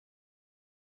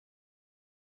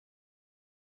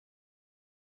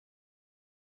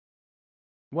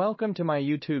Welcome to my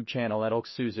YouTube channel at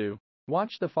Alexandru.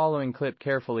 Watch the following clip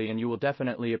carefully and you will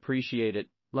definitely appreciate it,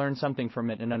 learn something from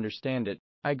it and understand it.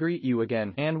 I greet you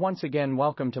again and once again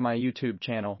welcome to my YouTube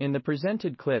channel. In the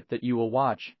presented clip that you will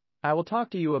watch, I will talk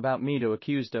to you about Meta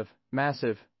accused of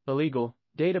massive, illegal,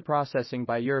 data processing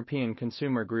by European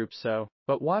consumer groups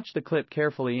but watch the clip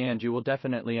carefully and you will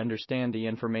definitely understand the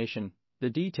information, the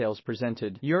details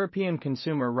presented. European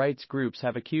consumer rights groups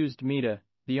have accused Meta,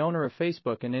 the owner of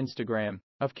Facebook and Instagram,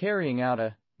 of carrying out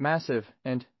a massive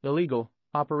and illegal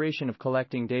operation of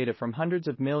collecting data from hundreds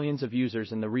of millions of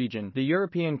users in the region. The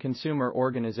European Consumer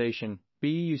Organization,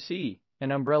 BEUC,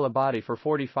 an umbrella body for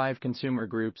 45 consumer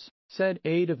groups, said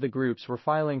 8 of the groups were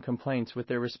filing complaints with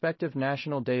their respective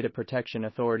national data protection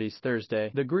authorities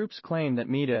Thursday. The groups claim that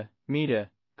Meta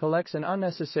collects an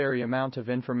unnecessary amount of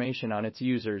information on its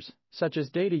users, such as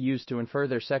data used to infer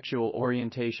their sexual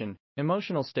orientation,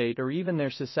 emotional state or even their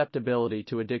susceptibility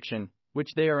to addiction,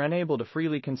 which they are unable to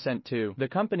freely consent to. The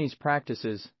company's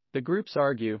practices, the groups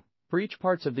argue, breach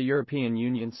parts of the European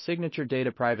Union's signature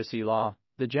data privacy law,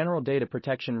 the General Data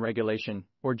Protection Regulation,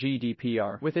 or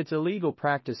GDPR. With its illegal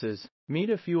practices,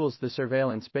 Meta fuels the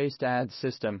surveillance-based ads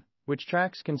system, which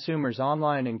tracks consumers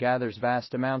online and gathers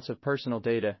vast amounts of personal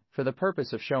data for the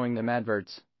purpose of showing them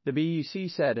adverts. The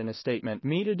BEUC said in a statement,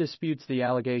 Meta disputes the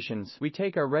allegations. We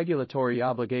take our regulatory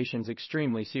obligations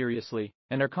extremely seriously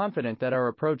and are confident that our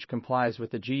approach complies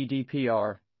with the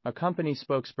GDPR, a company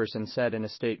spokesperson said in a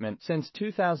statement. Since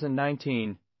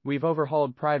 2019, we've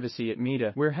overhauled privacy at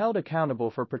Meta. We're held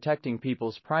accountable for protecting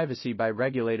people's privacy by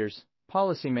regulators,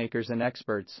 policymakers and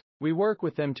experts. We work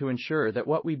with them to ensure that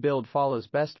what we build follows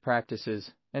best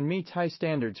practices and meets high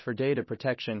standards for data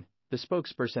protection, the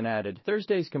spokesperson added.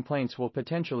 Thursday's complaints will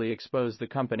potentially expose the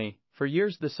company, for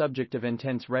years the subject of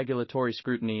intense regulatory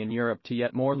scrutiny in Europe, to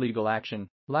yet more legal action.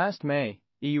 Last May,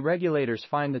 EU regulators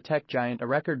fined the tech giant a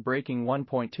record-breaking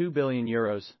 €1.2 billion,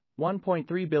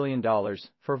 $1.3 billion,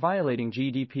 for violating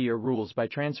GDPR rules by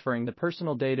transferring the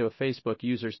personal data of Facebook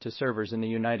users to servers in the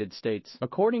United States.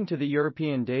 According to the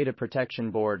European Data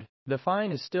Protection Board, the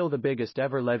fine is still the biggest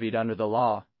ever levied under the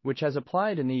law, which has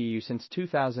applied in the EU since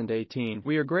 2018.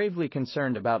 We are gravely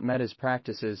concerned about Meta's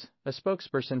practices, a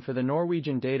spokesperson for the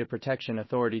Norwegian Data Protection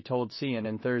Authority told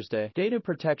CNN Thursday. Data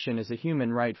protection is a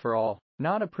human right for all,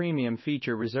 not a premium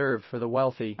feature reserved for the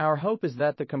wealthy. Our hope is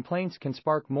that the complaints can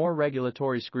spark more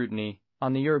regulatory scrutiny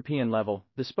on the European level,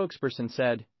 the spokesperson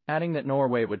said, adding that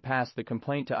Norway would pass the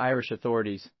complaint to Irish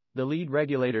authorities, the lead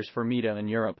regulators for Meta in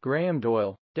Europe. Graham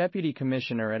Doyle, Deputy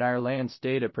Commissioner at Ireland's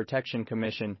Data Protection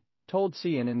Commission, told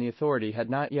CNN the authority had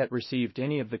not yet received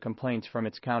any of the complaints from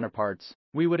its counterparts.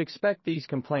 We would expect these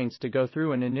complaints to go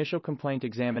through an initial complaint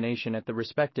examination at the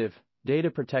respective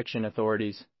data protection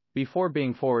authorities before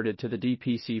being forwarded to the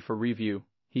DPC for review,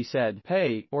 he said.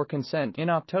 Pay or consent. In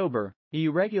October,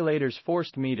 EU regulators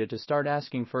forced Meta to start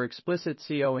asking for explicit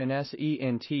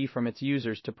consent from its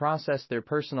users to process their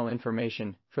personal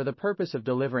information for the purpose of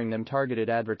delivering them targeted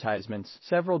advertisements.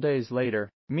 Several days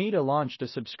later, Meta launched a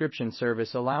subscription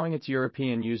service allowing its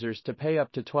European users to pay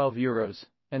up to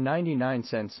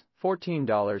 €12.99,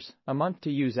 $14 a month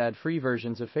to use ad-free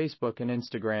versions of Facebook and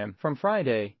Instagram. From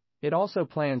Friday, it also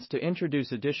plans to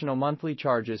introduce additional monthly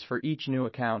charges for each new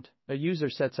account a user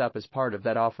sets up as part of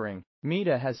that offering.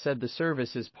 Meta has said the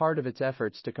service is part of its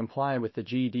efforts to comply with the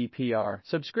GDPR.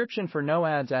 Subscription for no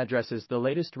ads addresses the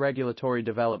latest regulatory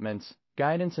developments,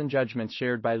 guidance and judgments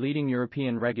shared by leading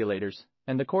European regulators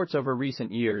and the courts over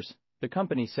recent years, the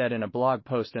company said in a blog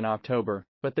post in October.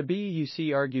 But the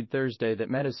BEUC argued Thursday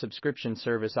that Meta's subscription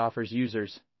service offers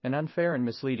users an unfair and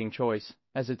misleading choice,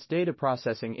 as its data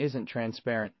processing isn't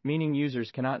transparent, meaning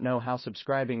users cannot know how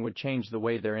subscribing would change the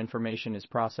way their information is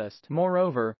processed.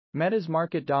 Moreover, Meta's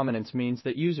market dominance means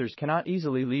that users cannot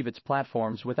easily leave its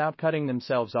platforms without cutting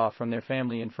themselves off from their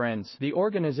family and friends. The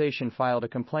organization filed a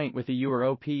complaint with the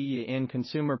European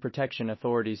Consumer Protection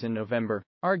Authorities in November,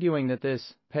 arguing that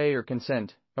this pay or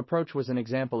consent approach was an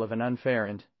example of an unfair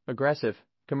and aggressive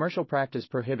commercial practice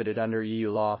prohibited under EU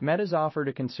law. Meta's offer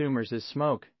to consumers is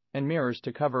smoke and mirrors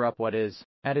to cover up what is,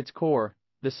 at its core,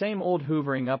 the same old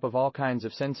hoovering up of all kinds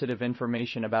of sensitive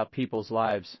information about people's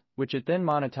lives, which it then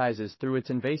monetizes through its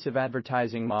invasive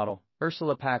advertising model,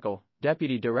 Ursula Packel,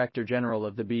 Deputy Director General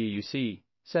of the BEUC,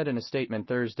 said in a statement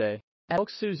Thursday.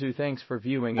 Alexandru, thanks for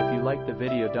viewing. If you liked the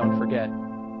video, don't forget